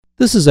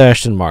This is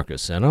Ashton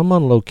Marcus, and I'm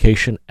on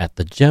location at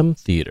the Gem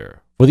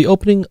Theater for the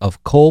opening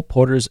of Cole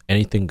Porter's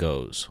Anything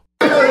Goes.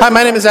 Hi,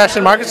 my name is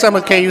Ashton Marcus. I'm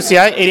with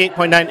KUCI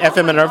 88.9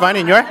 FM in Irvine,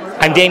 and you're?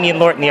 I'm Damian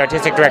Lorton, the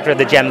artistic director of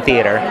the Gem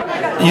Theater.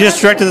 You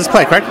just directed this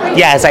play, correct?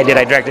 Yes, I did.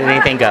 I directed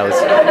Anything Goes.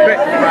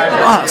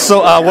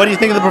 So what do you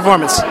think of the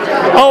performance?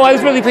 Oh, I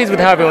was really pleased with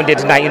how everyone did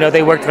tonight. You know,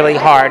 they worked really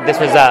hard. This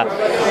was a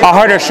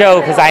harder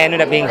show because I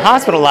ended up being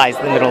hospitalized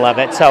in the middle of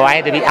it, so I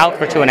had to be out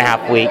for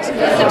 2.5 weeks.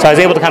 So I was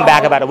able to come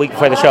back about a week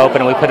before the show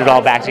opened, and we put it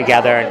all back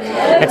together.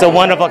 And it's a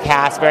wonderful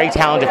cast, very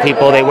talented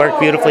people. They work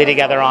beautifully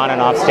together on and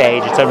off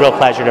stage. It's a real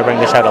pleasure to bring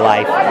the show to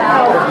life.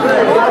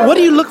 What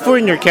do you look for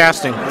in your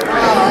casting?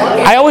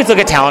 I always look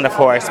at talent, of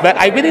course, but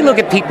I really look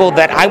at people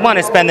that I want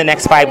to spend the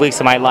next 5 weeks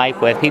of my life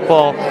with.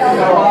 People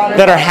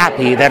that are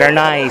happy, that are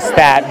nice,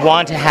 that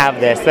want to have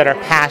this, that are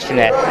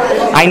passionate.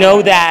 I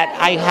know that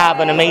I have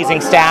an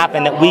amazing staff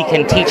and that we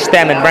can teach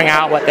them and bring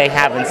out what they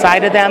have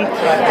inside of them,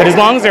 but as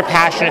long as they're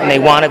passionate and they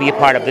want to be a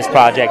part of this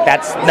project,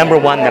 that's number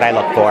one that I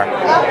look for.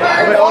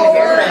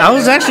 I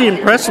was actually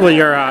impressed with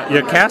your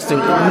casting,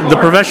 the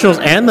professionals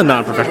and the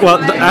non-professionals.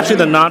 Well, actually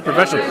the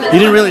non-professionals. You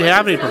didn't really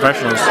have any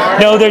professionals.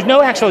 No, there's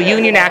no actual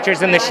union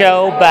actors in the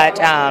show, but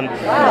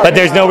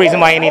there's no reason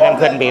why any of them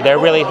couldn't be. They're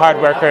really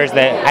hard workers.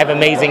 They have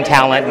amazing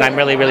talent, and I'm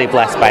really, really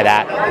blessed by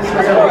that.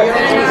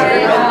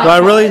 Well, I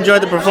really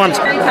enjoyed the performance.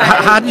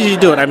 How did you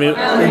do it? I mean,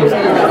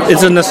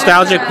 it's a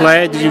nostalgic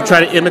play. Did you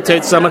try to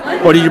imitate someone,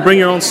 or did you bring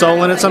your own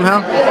soul in it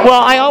somehow?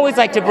 Well, I always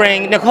like to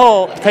bring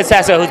Nicole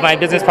Casesso, who's my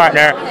business partner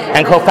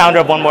and co-founder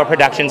of One More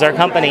Productions, our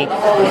company.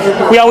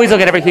 We always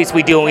look at every piece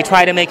we do, and we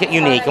try to make it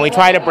unique, and we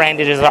try to brand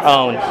it as our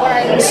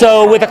own.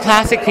 So with a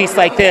classic piece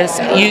like this,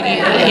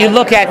 you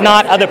look at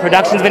not other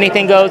productions of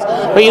Anything Goes,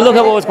 but you look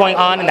at what was going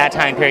on in that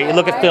time period. You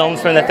look at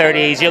films from the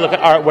 30s, you look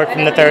at artwork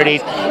from the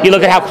 30s, you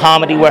look at how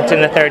comedy worked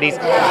in the 30s,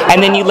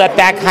 and then you let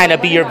that kind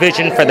of be your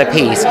vision for the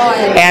piece.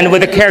 And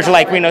with a character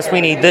like Reno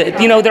Sweeney,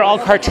 they're all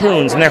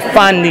cartoons, and they're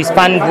fun, these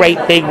fun, great,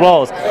 big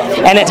roles.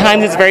 And at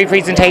times it's very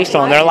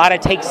presentational, and there are a lot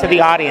of takes to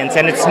the audience,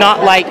 and it's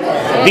not like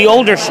the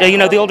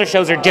older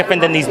shows are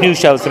different than these new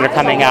shows that are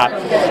coming out.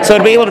 So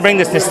to be able to bring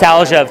this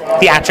nostalgia of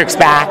theatrics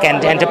back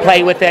and to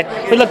play with it,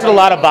 we looked at a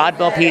lot of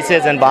vaudeville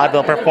pieces and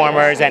vaudeville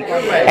performers, and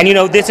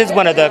this is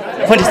one of the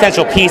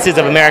quintessential pieces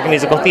of American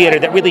musical theater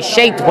that really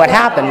shaped what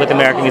happened with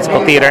American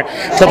musical theater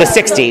till the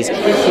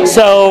 60s.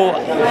 So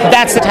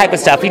that's the type of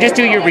stuff. You just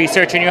do your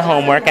research and your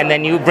homework, and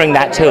then you bring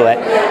that to it.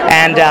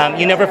 And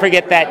you never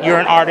forget that you're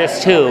an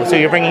artist too, so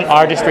you're bringing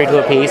artistry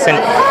to a piece. And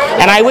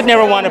I would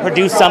never want to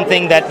produce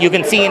something that you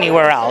can see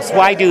anywhere else.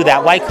 Why do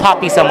that? Why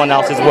copy someone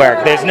else's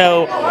work? There's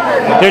no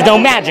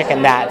magic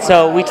in that.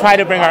 So we try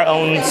to bring our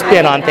own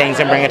spin on things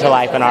and bring it to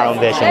life in our own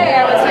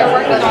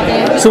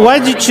vision. So why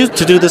did you choose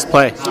to do this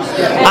play?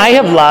 I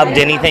have loved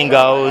Anything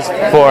Goes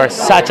for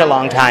such a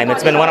long time.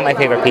 It's been one of my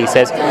favorite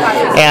pieces.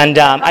 And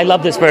I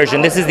love this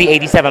version. This is the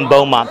 87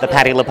 Beaumont, the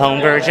Patti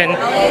LuPone version.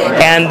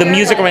 And the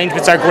music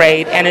arrangements are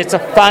great, and it's a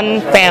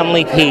fun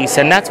family piece.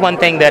 And that's one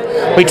thing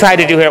that we try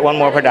to do here at One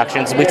More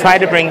Productions. We try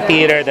to bring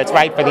theater that's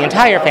right for the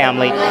entire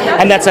family,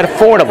 and that's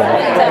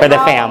affordable for the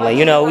family.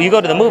 You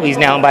go to the movies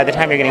now, and by the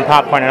time you're getting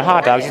popcorn and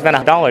hot dogs, you spend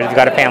 $100 if you've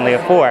got a family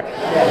of 4.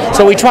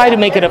 So we try to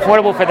make it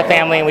affordable for the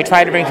family, and we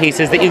try to bring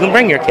pieces that you can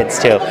bring your kids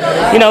to.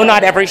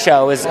 Not every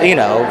show is,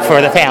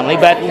 for the family,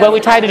 but we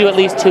try to do at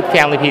least 2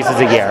 family pieces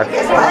a year.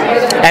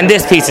 And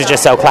this piece is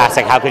just so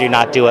classic. How could you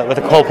not do it? With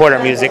the Cole Porter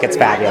music, it's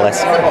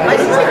fabulous.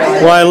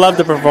 Well, I love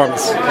the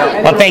performance.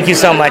 Well, thank you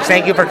so much.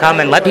 Thank you for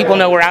coming. Let people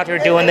know we're out here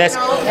doing this.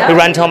 We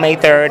run till May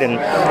 3rd, and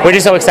we're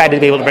just so excited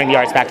to be able to bring the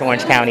arts back to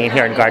Orange County and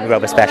here in Garden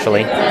Grove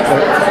especially.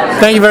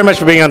 Thank you very much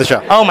for being on the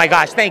show. Oh my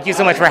gosh, thank you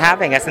so much for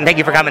having us, and thank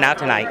you for coming out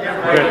tonight.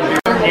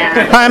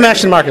 Hi, I'm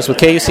Ashton Marcus with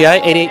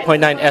KUCI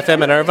 88.9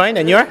 FM in Irvine,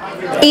 and you're?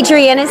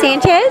 Adriana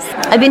Sanchez.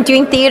 I've been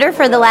doing theater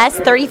for the last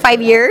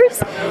 35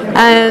 years,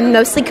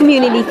 mostly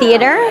community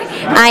theater.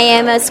 I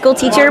am a school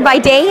teacher by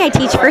day. I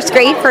teach first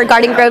grade for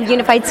Garden Grove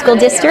Unified School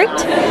District.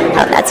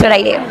 That's what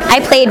I do. I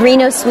played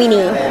Reno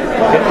Sweeney.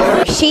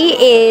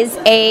 She is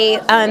a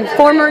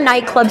former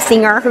nightclub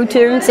singer who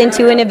turns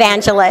into an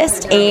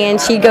evangelist, and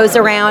she goes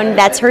around,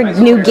 that's her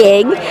new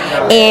gig,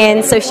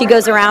 and so she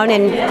goes around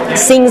and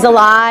sings a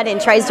lot and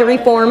tries to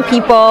reform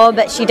people,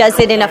 but she does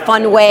it in a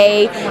fun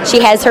way.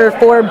 She has her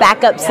 4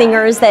 backup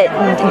singers,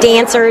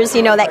 dancers,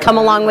 that come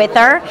along with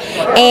her,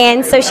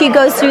 and so she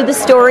goes through the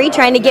story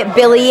trying to get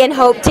Billy and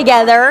Hope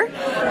together,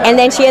 and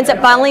then she ends up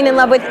falling in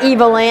love with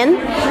Evelyn.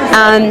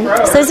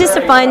 So it's just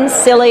a fun,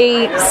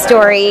 silly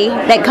story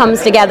that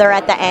comes together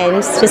at the end.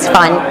 It's just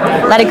fun.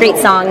 A lot of great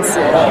songs.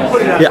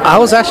 Yeah, I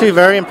was actually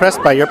very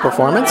impressed by your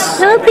performance.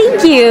 Oh,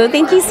 thank you.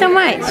 Thank you so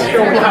much.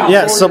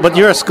 Yeah, but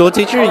you're a school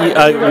teacher.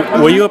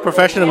 Were you a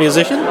professional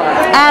musician?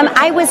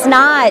 I was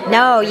not.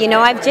 No,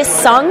 I've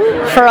just sung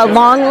for a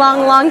long,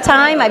 long, long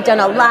time. I've done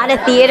a lot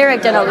of theater.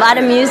 I've done a lot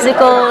of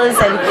musicals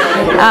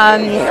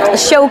and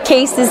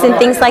showcases and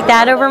things like that.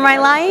 that over my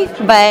life,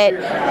 but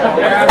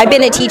I've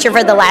been a teacher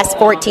for the last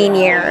 14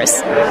 years.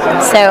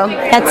 So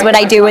that's what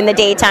I do in the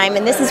daytime,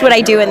 and this is what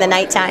I do in the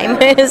nighttime.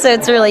 So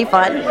it's really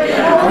fun.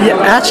 Yeah,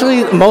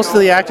 actually, most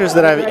of the actors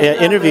that I've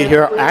interviewed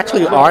here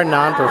actually are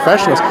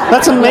non-professionals.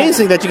 That's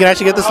amazing that you can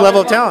actually get this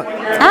level of talent.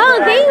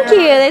 Oh, thank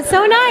you. That's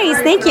so nice.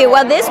 Thank you.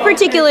 Well, this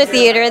particular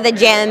theater, the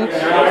Gem,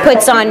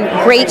 puts on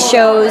great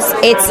shows.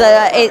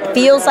 It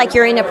feels like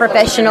you're in a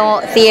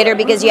professional theater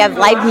because you have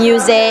live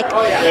music.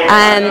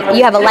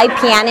 You have a live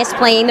pianist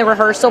playing the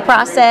rehearsal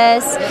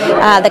process.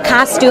 The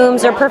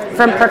costumes are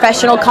from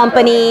professional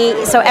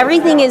company. So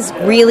everything is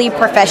really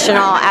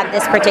professional at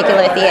this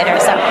particular theater.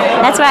 So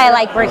that's why I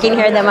like working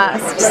here the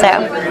most. So,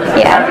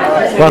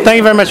 yeah. Well, thank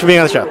you very much for being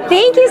on the show.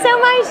 Thank you so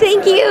much.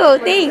 Thank you.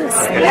 Thanks.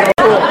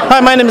 Hi,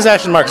 my name is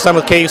Ashton Marcus. I'm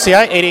with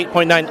KUCI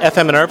 88.9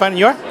 FM in Irvine. And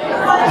you are?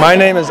 My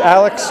name is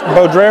Alex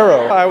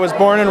Bodrero. I was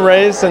born and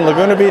raised in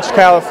Laguna Beach,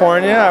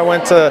 California. I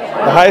went to the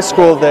high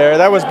school there.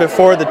 That was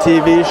before the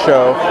TV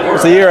show. It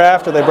was the year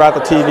after they brought the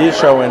TV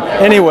show in.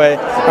 Anyway,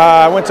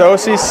 I went to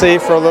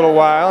OCC for a little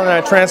while, and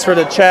I transferred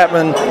to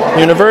Chapman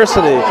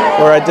University,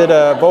 where I did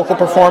a vocal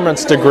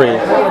performance degree.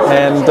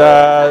 And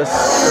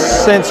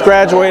since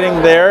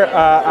graduating there,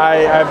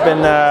 I've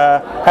been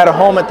had a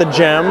home at the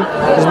Gem.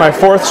 This is my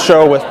 4th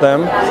show with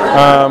them.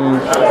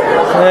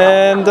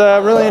 And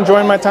really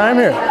enjoying my time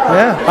here.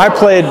 Yeah, I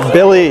played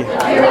Billy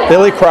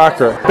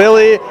Crocker.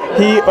 Billy,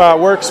 he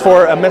works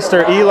for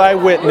Mr. Eli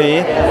Whitney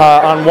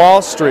on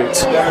Wall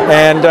Street,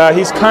 and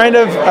he's kind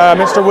of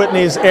Mr.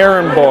 Whitney's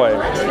errand boy.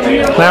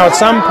 Now, at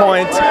some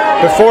point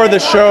before the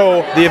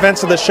show, the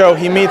events of the show,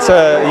 he meets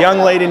a young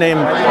lady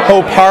named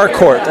Hope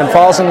Harcourt and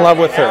falls in love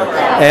with her.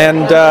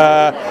 And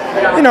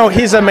you know,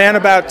 he's a man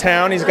about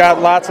town. He's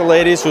got lots of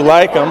ladies who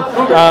like him,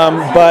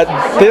 but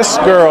this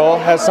girl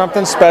has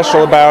something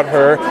special about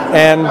her,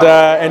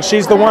 and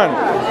she's the one.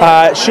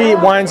 She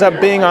winds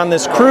up being on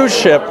this cruise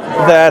ship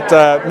that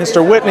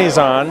Mr. Whitney's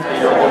on,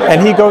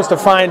 and he goes to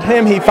find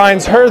him. He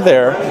finds her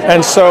there,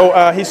 and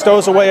so he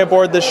stows away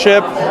aboard the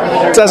ship,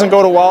 doesn't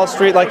go to Wall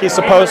Street like he's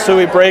supposed to.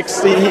 He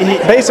breaks. He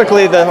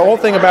basically, the whole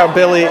thing about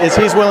Billy is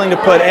he's willing to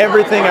put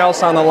everything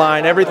else on the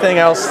line, everything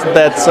else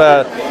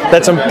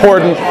that's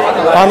important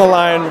on the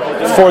line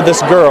for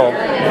this girl,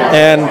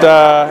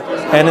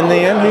 and in the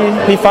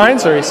end he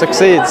finds her. He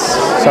succeeds.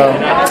 So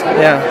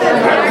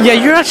yeah,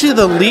 you're actually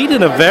the lead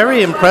in a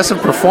very impressive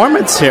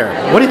performance here.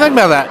 What do you think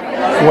about that?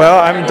 Well,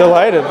 I'm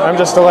delighted. I'm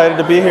just delighted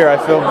to be here. I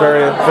feel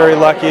very, very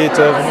lucky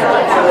to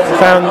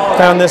have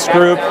found this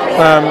group.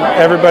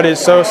 Everybody's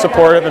so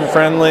supportive and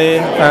friendly.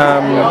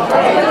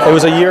 It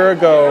was a year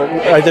ago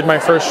I did my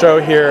first show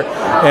here,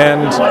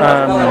 and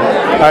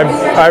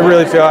I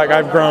really feel like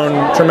I've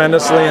grown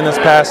tremendously in this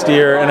past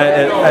year, and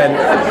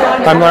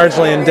I'm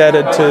largely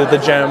indebted to the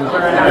Gem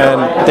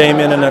and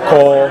Damien and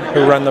Nicole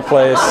who run the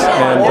place,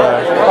 and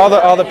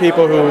all the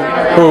people who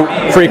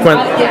frequent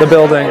the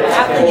building.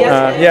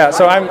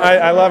 So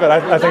I love it.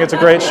 I think it's a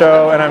great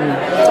show, and I'm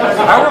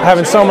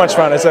having so much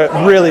fun. It's a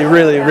really,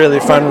 really, really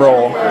fun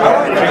role.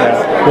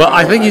 Yeah. Well,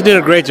 I think you did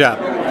a great job.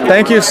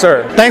 Thank you,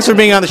 sir. Thanks for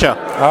being on the show.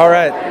 All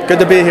right. Good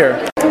to be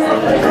here.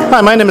 Hi,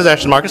 my name is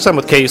Ashton Marcus. I'm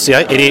with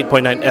KUCI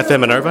 88.9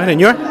 FM in Irvine,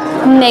 and you're?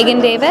 Megan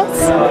Davis.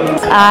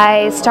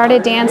 I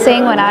started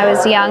dancing when I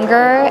was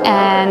younger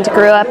and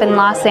grew up in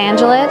Los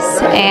Angeles,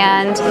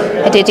 and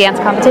I did dance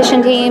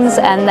competition teams,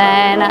 and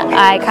then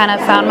I kind of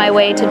found my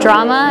way to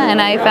drama,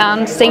 and I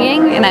found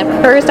singing, and at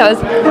first I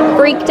was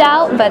freaked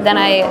out, but then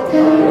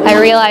I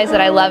realized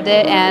that I loved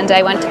it, and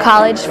I went to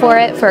college for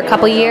it for a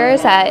couple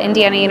years at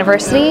Indiana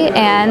University,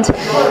 and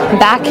I'm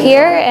back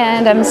here,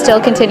 and I'm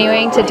still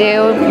continuing to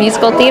do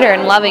musical theater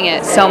and loving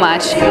it so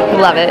much.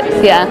 Love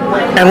it, yeah.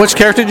 And which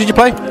character did you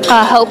play?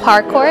 Hope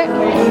Harcourt.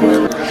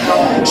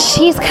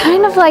 She's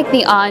kind of like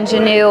the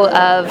ingenue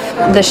of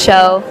the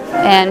show,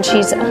 and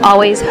she's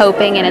always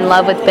hoping and in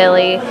love with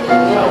Billy,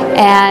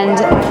 and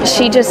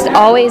she just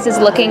always is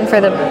looking for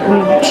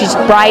she's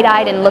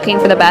bright-eyed and looking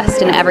for the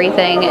best in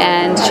everything,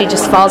 and she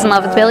just falls in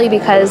love with Billy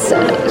because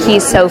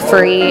he's so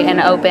free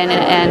and open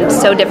and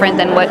so different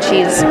than what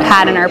she's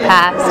had in her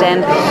past,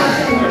 and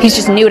he's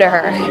just new to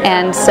her,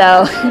 and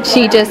so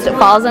she just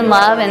falls in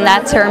love, and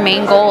that's her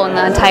main goal in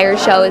the entire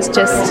show, is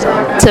just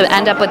to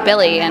end up with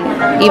Billy,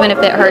 and even if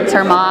it hurts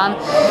her mom,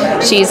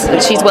 she's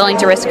willing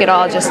to risk it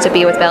all just to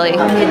be with Billy.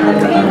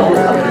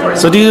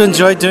 So do you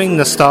enjoy doing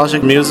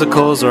nostalgic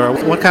musicals, or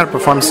what kind of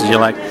performances do you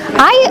like?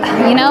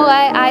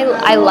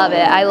 I love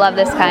it. I love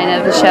this kind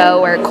of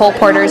show where Cole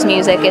Porter's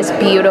music is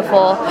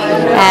beautiful,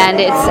 and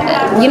it's,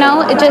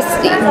 it just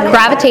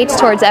gravitates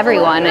towards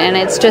everyone, and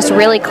it's just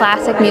really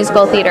classic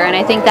musical theater, and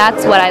I think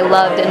that's what I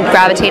loved and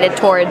gravitated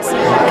towards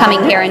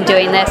coming here and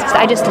doing this, because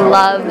I just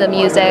love the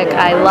music,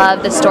 I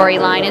love the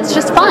storyline, it's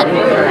just fun.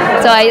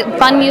 So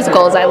fun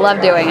musicals, I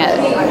love doing it.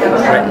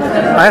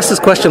 I ask this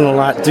question a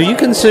lot. Do you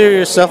consider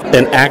yourself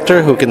an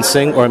actor who can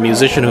sing or a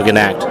musician who can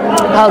act?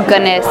 Oh,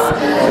 goodness.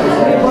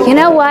 You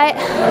know what?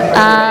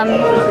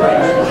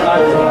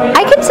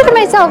 I could consider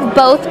myself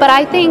both, but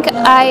I think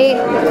I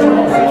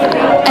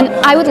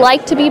would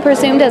like to be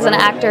presumed as an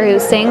actor who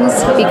sings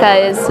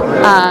because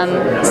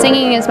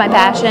singing is my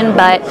passion,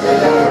 but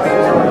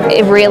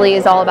it really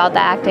is all about the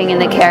acting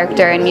and the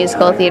character in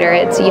musical theater.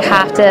 You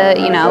have to,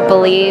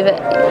 believe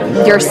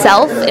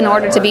yourself in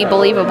order to be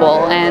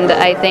believable, and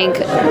I think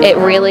it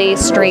really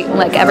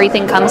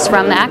everything comes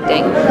from the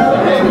acting.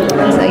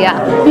 So yeah.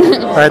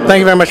 All right, thank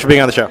you very much for being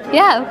on the show.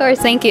 Yeah, of course,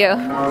 thank you.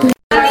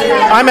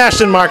 I'm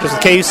Ashton Marcus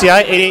with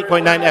KUCI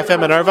 88.9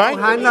 FM in Irvine.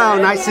 Hello,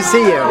 nice to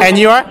see you. And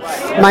you are?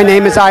 My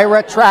name is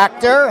Ira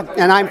Tractor,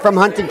 and I'm from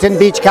Huntington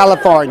Beach,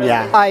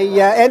 California. I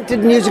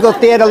entered musical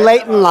theater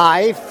late in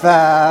life,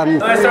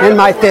 in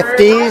my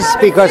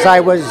 50s, because I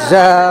was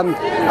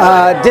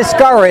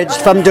discouraged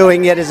from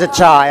doing it as a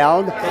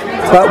child.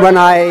 But when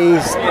I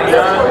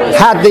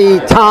had the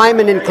time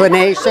and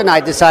inclination, I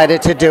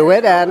decided to do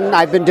it, and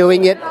I've been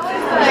doing it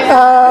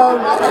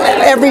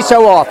every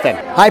so often.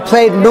 I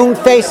played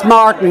Moonface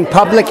Martin,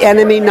 Public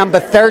Enemy number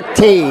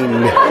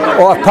 13,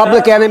 or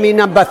Public Enemy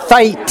number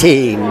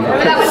 13.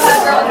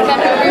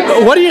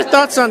 What are your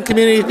thoughts on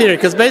community theater?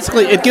 Because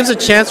basically, it gives a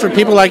chance for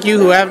people like you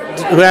who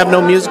have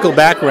no musical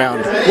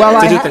background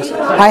to do things.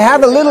 I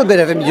have a little bit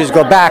of a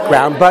musical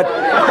background, but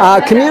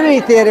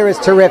community theater is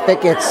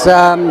terrific. It's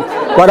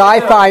what I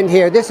find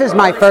here. This is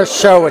my first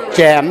show at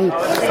GEM,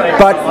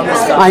 but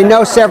I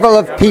know several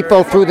of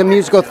people through the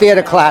musical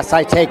theater class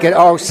I take at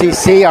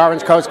OCC,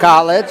 Orange Coast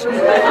College,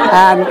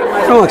 and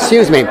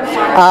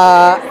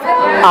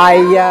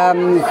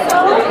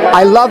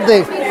I love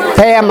the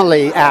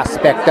family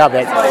aspect of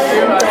it.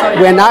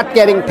 We're not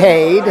getting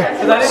paid,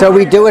 so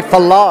we do it for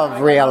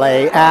love,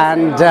 really,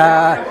 and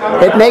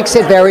it makes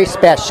it very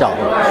special.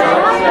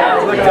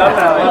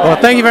 Well,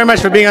 thank you very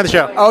much for being on the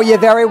show. Oh, you're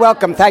very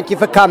welcome. Thank you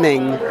for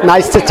coming.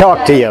 Nice to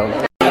talk to you.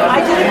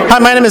 Hi,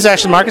 my name is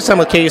Ashton Marcus. I'm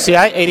with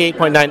KUCI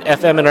 88.9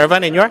 FM in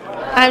Irvine, and you're?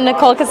 I'm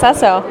Nicole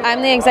Casesso.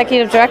 I'm the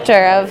executive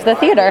director of the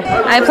theater.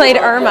 I played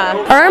Irma.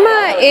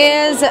 Irma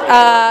is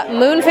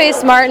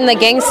Moonface Martin, the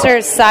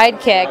gangster's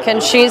sidekick,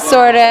 and she's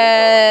sort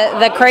of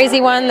the crazy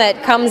one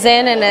that comes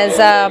in and is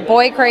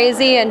boy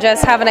crazy and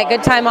just having a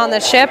good time on the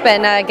ship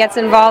and gets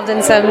involved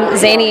in some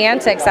zany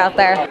antics out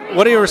there.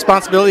 What are your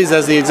responsibilities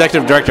as the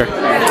executive director?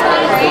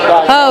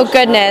 Oh,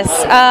 goodness.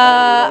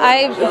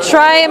 I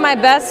try my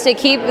best to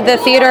keep the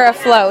theater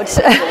afloat.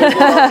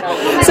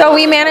 So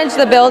we manage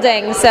the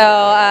building,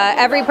 so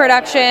every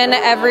production,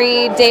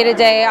 every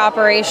day-to-day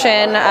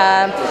operation,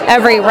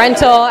 every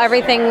rental,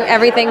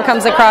 everything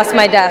comes across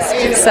my desk.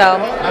 So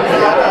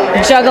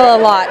juggle a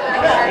lot.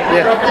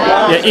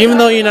 Yeah, even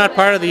though you're not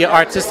part of the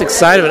artistic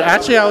side of it,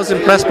 actually I was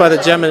impressed by the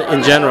GEM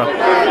in general.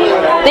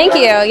 Thank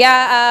you.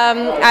 Yeah,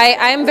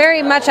 I'm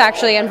very much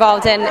actually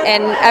involved in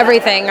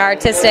everything,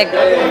 artistic,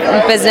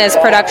 business,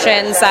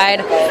 production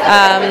side.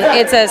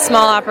 It's a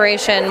small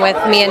operation with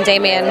me and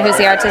Damien, who's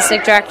the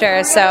artistic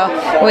director, so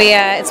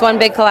it's one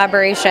big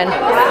collaboration.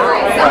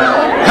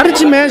 How did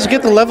you manage to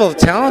get the level of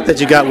talent that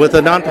you got with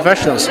the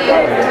non-professionals?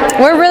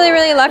 We're really,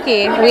 really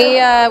lucky. We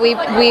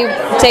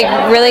take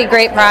really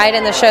great pride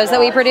in the shows that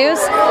we produce.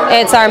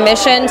 It's our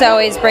mission to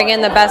always bring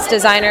in the best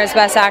designers,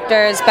 best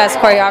actors, best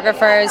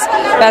choreographers,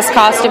 best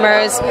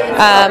costumers,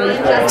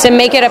 to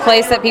make it a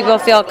place that people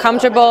feel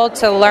comfortable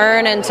to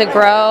learn and to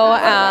grow,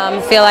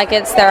 feel like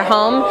it's their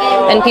home,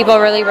 and people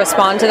really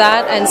respond to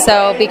that. And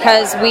so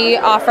because we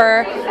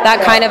offer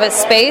that kind of a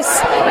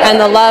space and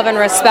the love and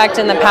respect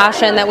and the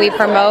passion that we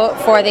promote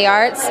for the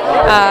arts,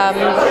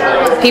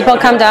 people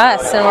come to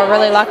us, and we're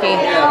really lucky.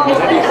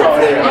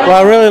 Well,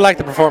 I really like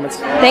the performance.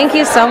 Thank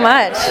you so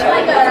much.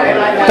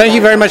 Thank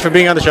you very much for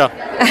being on the show.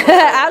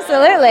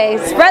 Absolutely.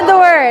 Spread the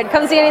word.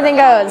 Come see Anything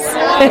Goes.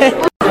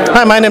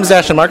 Hi, my name is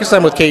Ashton Marcus.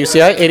 I'm with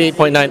KUCI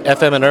 88.9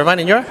 FM in Irvine,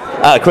 and you're?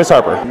 Chris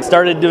Harper.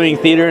 Started doing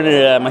theater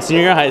in my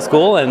senior year of high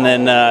school, and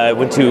then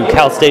went to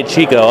Cal State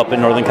Chico up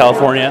in Northern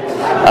California.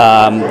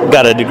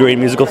 Got a degree in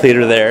musical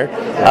theater there.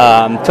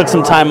 Took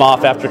some time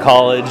off after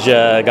college,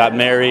 got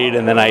married,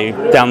 and then I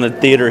found the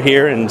theater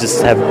here and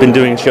just have been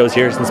doing shows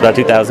here since about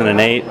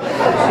 2008.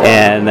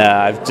 And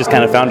I've just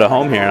kind of found a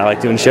home here, and I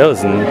like doing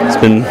shows, and it's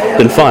been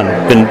fun.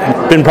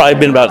 Probably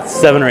been about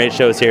 7 or 8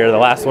 shows here. The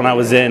last one I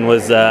was in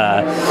was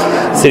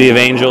City of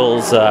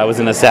Angels. I was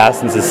in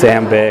Assassins as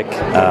Sam Bick.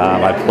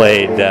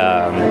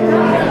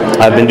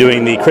 I've been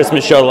doing the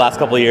Christmas show the last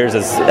couple of years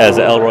as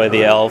Elroy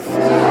the Elf.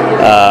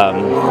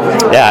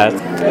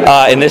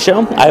 In this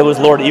show, I was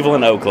Lord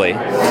Evelyn Oakley.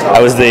 I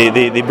was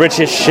the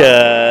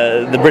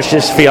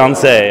British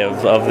fiance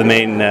of the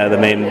main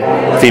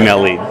female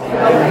lead.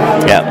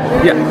 Yeah.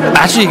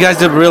 Actually, you guys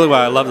did really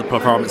well. I love the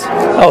performance.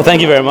 Oh,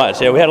 thank you very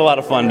much. Yeah, we had a lot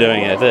of fun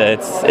doing it.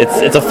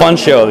 It's a fun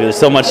show. There's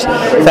so much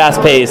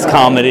fast-paced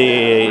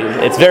comedy.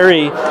 It's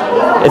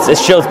a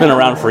show that's been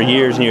around for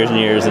years and years and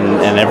years,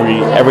 and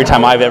every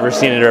time I've ever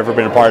seen it or ever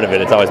been a part of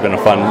it, it's always been a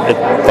fun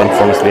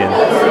performance to be in.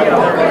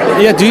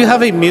 Yeah, do you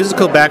have a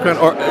musical background,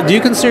 or do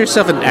you consider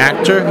yourself an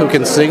actor who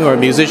can sing or a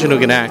musician who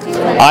can act?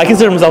 I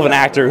consider myself an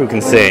actor who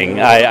can sing.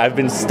 I've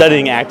been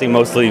studying acting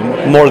mostly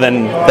more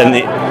than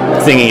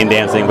the singing and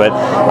dancing, but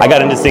I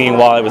got into singing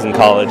while I was in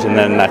college, and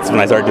then that's when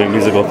I started doing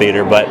musical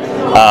theater. But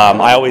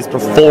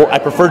I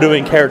prefer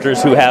doing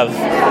characters who have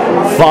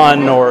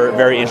fun or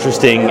very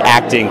interesting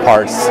acting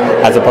parts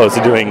as opposed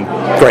to doing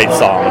great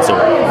songs.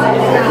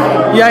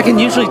 Yeah, I can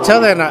usually tell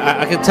that, and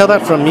I can tell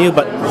that from you.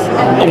 But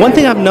one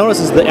thing I've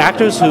noticed is the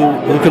actors who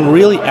can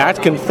really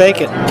act can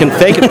fake it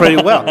pretty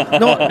well.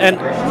 No, and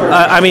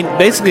I mean,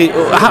 basically,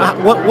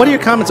 what are your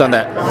comments on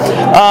that?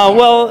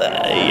 Well,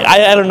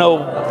 I don't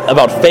know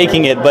about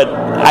faking it, but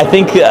I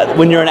think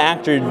when you're an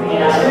actor,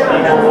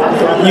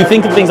 you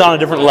think of things on a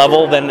different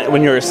level than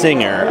when you're a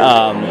singer.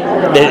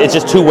 It's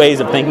just two ways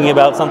of thinking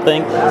about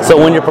something. So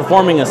when you're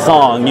performing a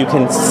song, you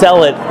can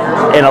sell it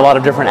in a lot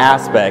of different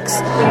aspects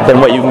than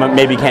what you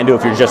maybe can't do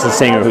if you're just a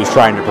singer who's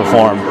trying to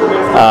perform.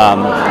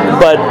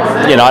 But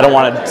I don't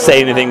want to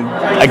say anything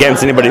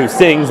against anybody who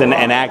sings and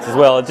acts as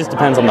well. It just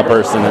depends on the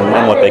person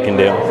and what they can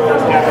do.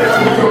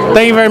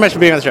 Thank you very much for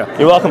being on the show.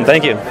 You're welcome.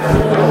 Thank you.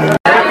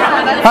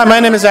 Hi,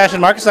 my name is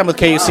Ashton Marcus. I'm with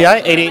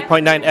KUCI,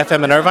 88.9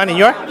 FM in Irvine, and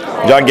you're?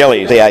 John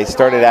Gillies. I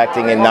started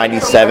acting in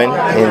 '97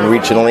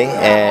 regionally,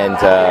 and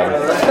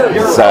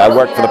I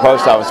worked for the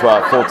post office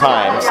full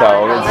time,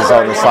 so this is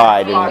on the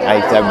side, and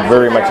I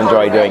very much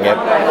enjoy doing it.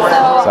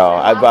 So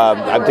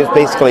I've just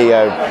basically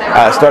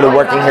started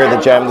working here at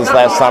the Gem this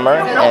last summer,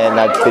 and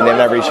I've been in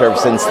every show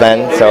since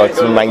then, so it's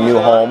my new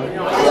home.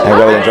 I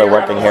really enjoy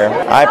working here.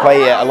 I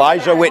play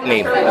Elijah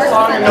Whitney.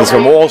 He's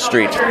from Wall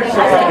Street.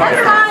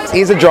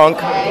 He's a drunk,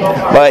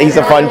 but he's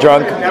a fun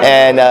drunk,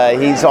 and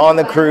he's on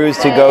the cruise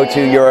to go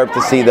to Europe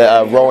to see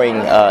the rowing.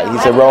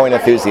 He's a rowing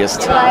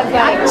enthusiast,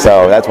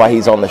 so that's why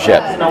he's on the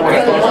ship.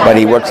 But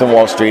he works in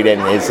Wall Street,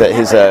 and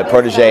his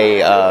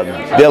protege,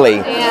 Billy,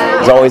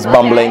 is always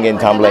bumbling and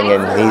tumbling,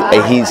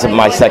 and he's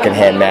my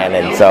second-hand man,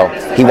 and so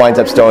he winds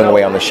up stowing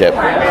away on the ship.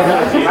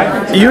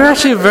 You're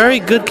actually a very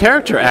good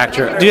character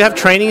actor. Do you have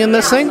training in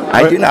this thing?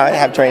 I do not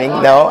have training,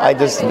 no. I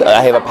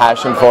have a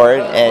passion for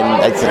it,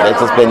 and it's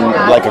just been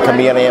like a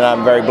chameleon.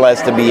 I'm very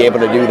blessed to be able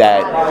to do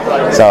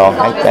that. So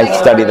I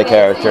study the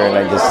character, and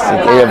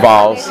it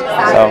evolves. So,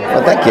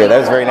 well, thank you. That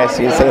was very nice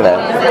of you to say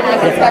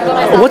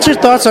that. What's your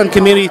thoughts on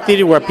community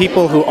theater where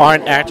people who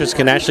aren't actors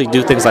can actually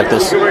do things like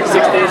this?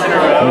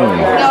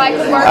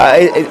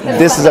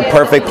 This is a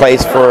perfect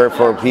place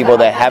for people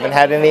that haven't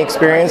had any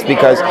experience,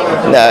 because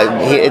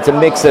it's a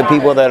mix of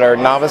people that are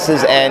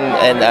novices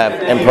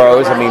and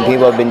pros. I mean,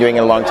 people have been doing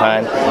it a long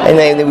time, and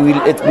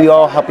we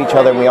all help each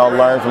other, and we all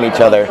learn from each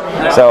other.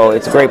 So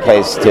it's a great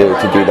place to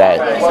do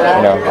that.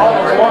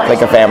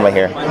 Like a family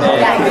here.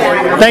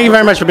 Thank you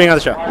very much for being on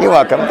the show. You're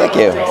welcome. Thank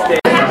you.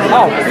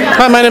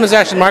 Hi, my name is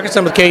Ashton Marcus.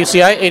 I'm with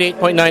KUCI,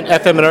 88.9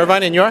 FM in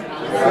Irvine, and you're?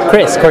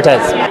 Chris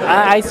Cortez.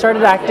 I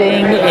started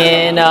acting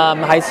in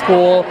high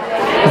school,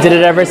 did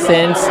it ever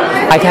since.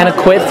 I kind of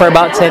quit for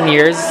about 10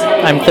 years.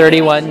 I'm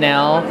 31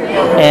 now,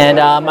 and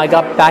I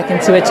got back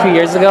into it 2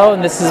 years ago,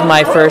 and this is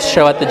my first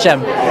show at the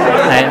Gem,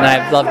 and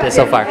I've loved it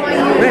so far.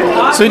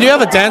 So do you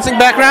have a dancing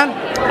background?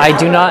 I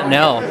do not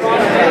know.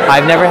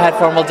 I've never had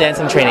formal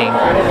dancing training.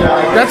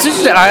 That's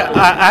interesting.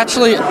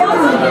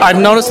 I've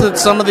noticed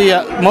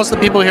that most of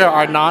the people here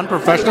are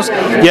non-professionals.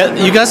 Yet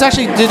you guys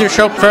actually did your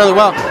show fairly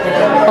well.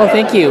 Oh,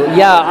 thank you.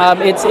 Yeah,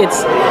 it's.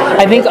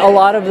 I think a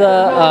lot of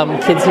the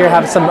kids here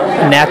have some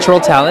natural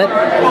talent,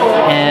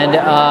 and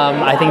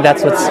I think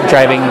that's what's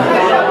driving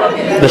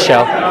the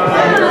show.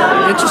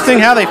 Interesting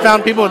how they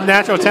found people with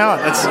natural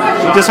talent. It's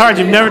just hard.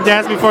 You've never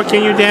danced before.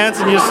 Can you dance?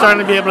 And you're starting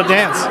to be able to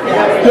dance.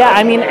 Yeah,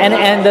 I mean,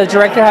 and the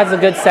director has a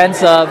good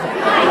sense of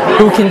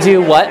who can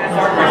do what,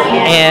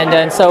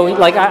 and so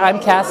like I'm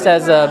cast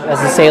as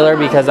a sailor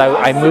because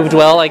I moved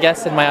well, I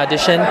guess, in my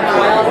audition,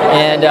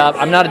 and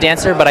I'm not a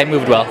dancer, but I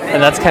moved well,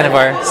 and that's kind of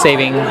our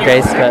saving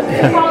grace. But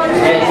yeah,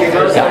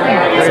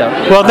 so.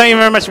 Well, thank you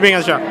very much for being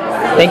on the show.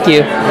 Thank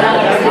you.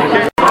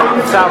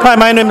 Hi,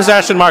 my name is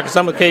Ashton Marcus.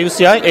 I'm with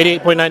KUCI,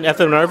 88.9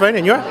 FM in Irvine,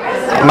 and you're?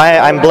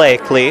 I'm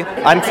Blake Lee.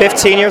 I'm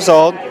 15 years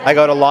old. I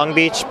go to Long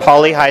Beach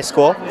Poly High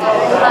School.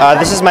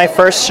 This is my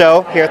first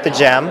show here at the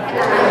Gem,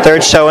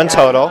 third show in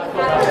total.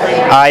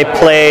 I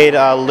played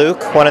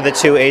Luke, one of the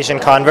two Asian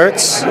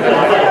converts.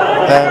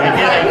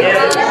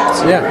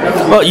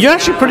 Yeah. Well, you're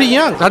actually pretty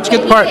young. How'd you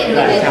get the part?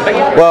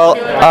 Well,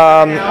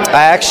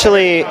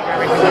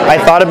 I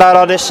thought about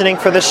auditioning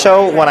for the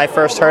show when I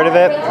first heard of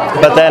it,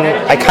 but then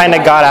I kind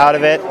of got out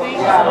of it.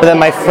 But then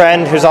my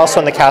friend, who's also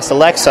in the cast,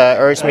 Alexa,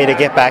 urged me to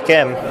get back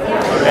in.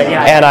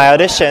 And I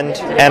auditioned,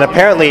 and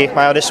apparently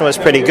my audition was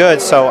pretty good,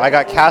 so I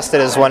got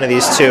casted as one of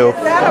these two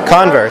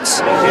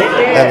converts.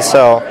 And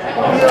so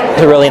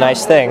it's a really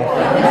nice thing.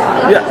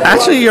 Yeah.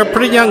 Actually, you're a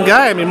pretty young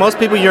guy. I mean, most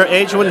people your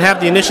age wouldn't have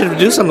the initiative to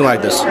do something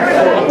like this.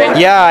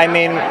 Yeah, I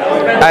mean,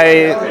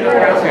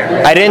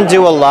 I didn't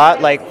do a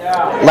lot. Like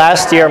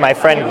last year, my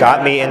friend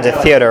got me into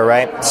theater,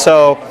 right?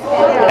 So,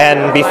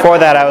 and before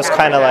that, I was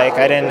kind of like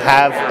I didn't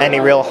have any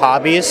real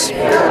hobbies.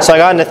 So I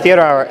got into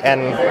theater,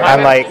 and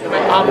I'm like,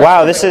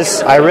 wow,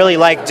 I really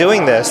like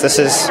doing this. This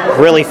is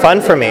really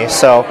fun for me.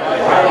 So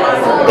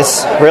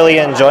it's really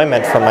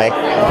enjoyment for my.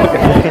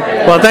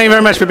 Well, thank you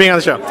very much for being on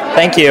the show.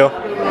 Thank you.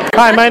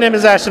 Hi, my name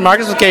is Ashton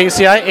Marcus with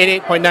KUCI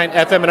 88.9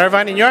 FM in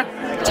Irvine, and you're?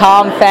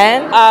 Tom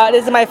Fan.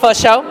 This is my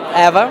first show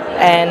ever,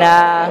 and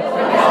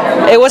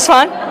it was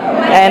fun,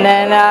 and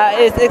then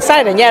it's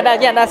exciting.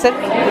 That's it.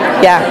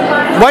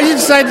 Yeah. Why did you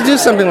decide to do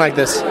something like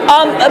this?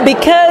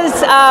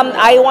 Because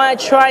I want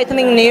to try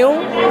something new.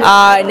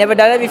 I never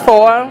done it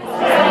before.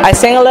 I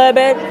sing a little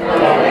bit.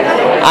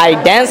 I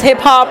dance hip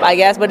hop, I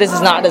guess, but this is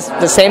not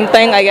the same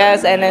thing, I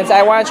guess. And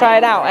I want to try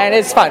it out, and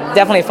it's fun.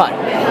 Definitely fun.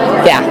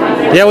 Yeah.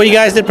 Yeah, well, you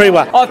guys did pretty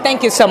well. Oh,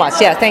 thank you so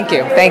much. Yeah, thank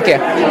you. Thank you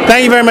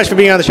very much for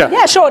being on the show.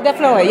 Yeah, sure,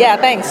 definitely. Yeah,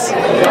 thanks.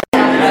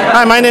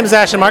 Hi, my name is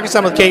Ashton Marcus.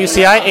 I'm with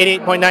KUCI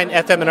 88.9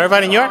 FM in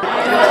Irvine, and you're?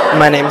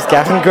 My name is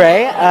Gavin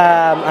Gray.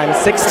 I'm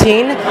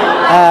 16.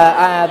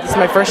 This is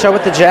my first show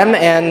with the Gem,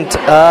 and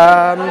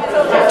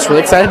just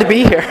really excited to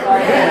be here.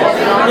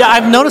 Yeah,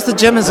 I've noticed the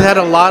Gem has had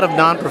a lot of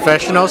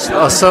non-professionals.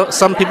 So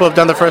some people have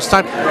done the first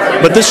time,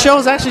 but this show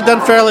has actually done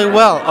fairly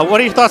well.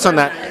 What are your thoughts on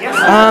that?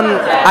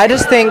 I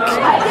just think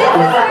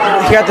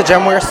here at the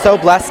Gem we're so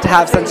blessed to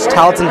have such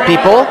talented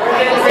people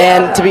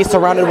and to be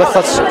surrounded with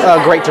such a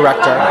great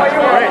director.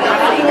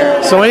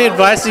 So any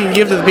advice you can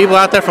give to the people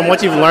out there from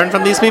what you've learned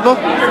from these people?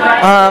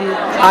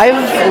 I've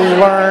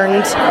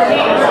learned,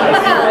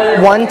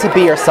 one, to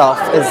be yourself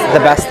is the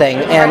best thing,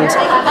 and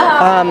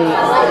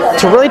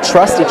to really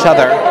trust each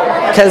other.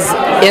 Because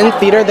in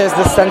theater there's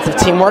this sense of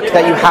teamwork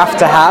that you have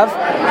to have,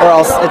 or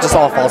else it just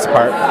all falls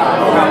apart.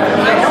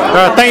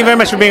 Thank you very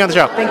much for being on the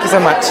show. Thank you so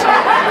much.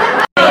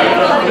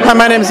 Hi,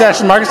 my name is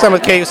Ashton Marcus. I'm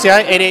with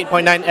KUCI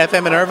 88.9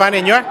 FM in Irvine,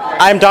 and you're?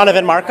 I'm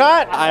Donovan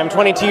Marcotte. I'm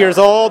 22 years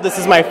old. This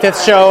is my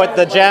 5th show at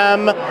the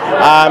Gem.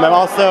 I'm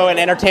also an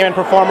entertainment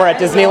performer at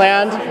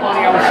Disneyland.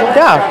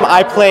 Yeah,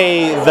 I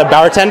play the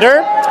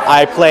bartender,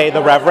 I play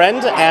the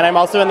Reverend, and I'm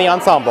also in the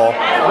ensemble.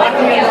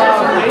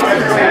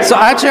 So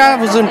actually, I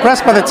was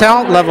impressed by the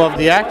talent level of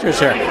the actors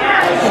here.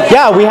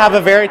 Yeah, we have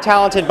a very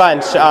talented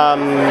bunch.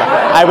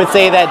 I would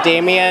say that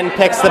Damien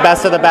picks the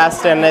best of the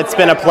best, and it's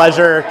been a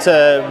pleasure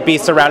to be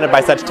surrounded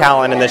by such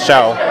talent in this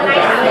show.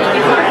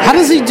 How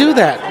does he do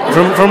that,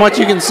 from what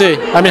you can see?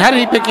 I mean, how did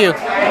he pick you?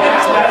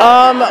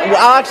 Well,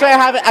 actually,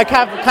 I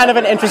have kind of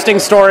an interesting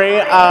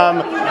story.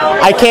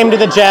 I came to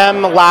the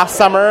Gem last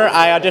summer.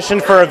 I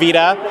auditioned for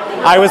Evita.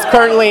 I was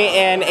currently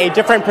in a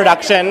different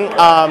production.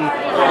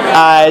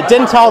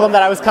 Didn't tell them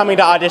that I was coming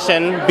to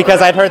audition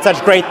because I'd heard such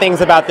great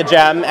things about the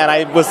Gem, and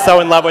I was so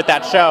in love with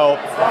that show.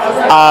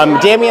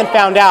 Damien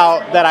found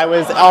out that I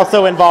was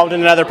also involved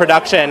in another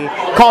production,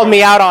 called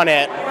me out on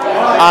it.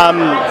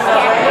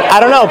 I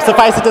don't know,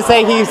 suffice it to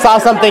say he saw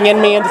something in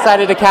me and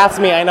decided to cast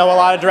me. I know a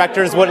lot of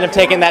directors wouldn't have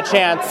taken that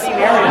chance,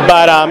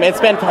 but it's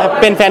been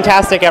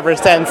fantastic ever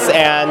since,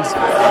 and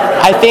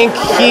I think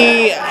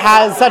he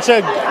has such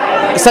a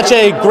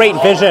great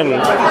vision,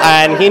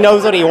 and he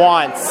knows what he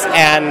wants,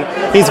 and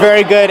he's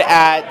very good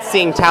at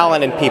seeing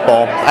talent in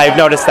people. I've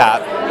noticed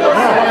that.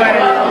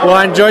 Well,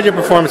 I enjoyed your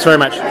performance very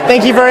much.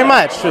 Thank you very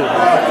much.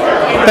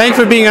 Thanks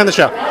for being on the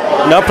show.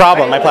 No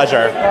problem, my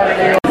pleasure.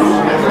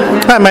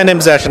 Hi, my name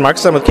is Ashton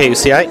Marcus. I'm with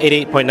KUCI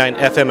 88.9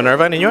 FM in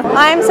Irvine, and you're?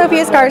 I'm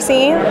Sophia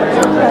Scarcy.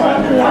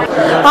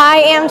 I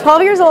am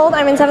 12 years old.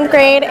 I'm in 7th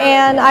grade,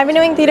 and I've been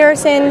doing theater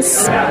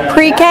since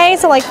pre-K,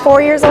 so like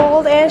 4 years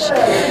old-ish.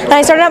 And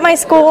I started at my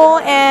school,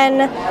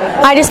 and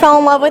I just fell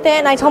in love with it,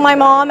 and I told my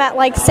mom at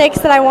like 6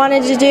 that I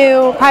wanted to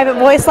do private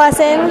voice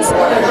lessons.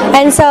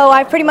 And so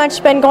I've pretty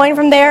much been going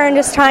from there and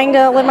just trying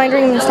to live my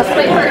dream and stuff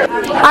like that.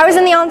 I was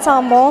in the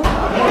ensemble.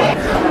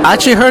 I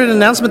actually heard an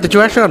announcement that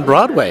you're actually on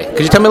Broadway.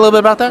 Could you tell me a little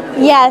bit about that?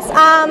 Yes.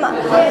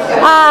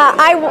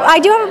 I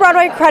do have a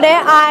Broadway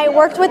credit. I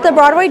worked with the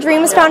Broadway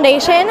Dreams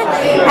Foundation,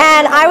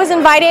 and I was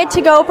invited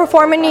to go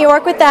perform in New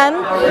York with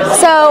them.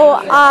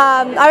 So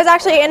I was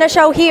actually in a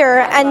show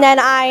here, and then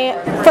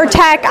for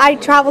tech, I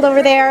traveled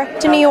over there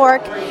to New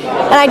York,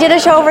 and I did a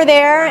show over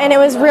there, and it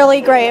was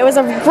really great. It was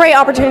a great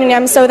opportunity.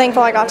 I'm so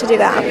thankful I got to do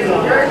that.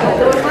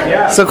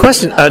 So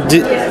question,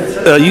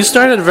 you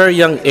started at a very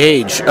young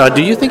age.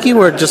 Do you think you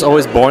were just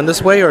always born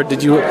this way, or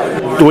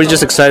were you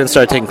just excited and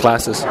started taking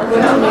classes?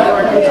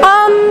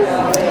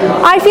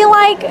 I feel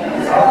like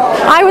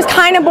I was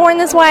kind of born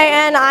this way,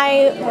 and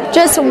I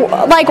just,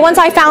 like, once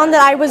I found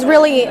that I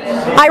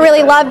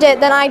really loved it,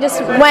 then I just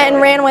went and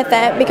ran with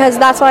it, because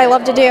that's what I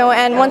love to do.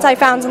 And once I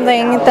found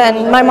something,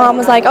 then my mom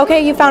was like,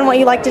 okay, you found what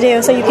you like to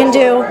do, so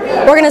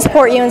we're going to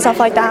support you and stuff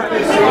like that.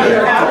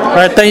 All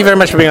right, thank you very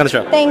much for being on the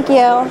show. Thank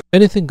you.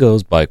 Anything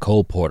Goes by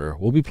Cole Porter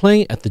will be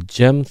playing at the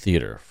Gem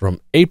Theater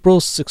from April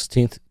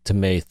 16th to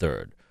May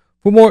 3rd.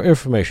 For more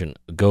information,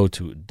 go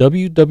to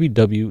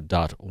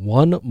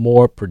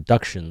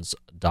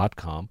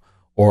www.onemoreproductions.com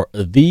or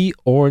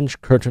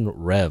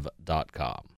theorangecurtainrev.com.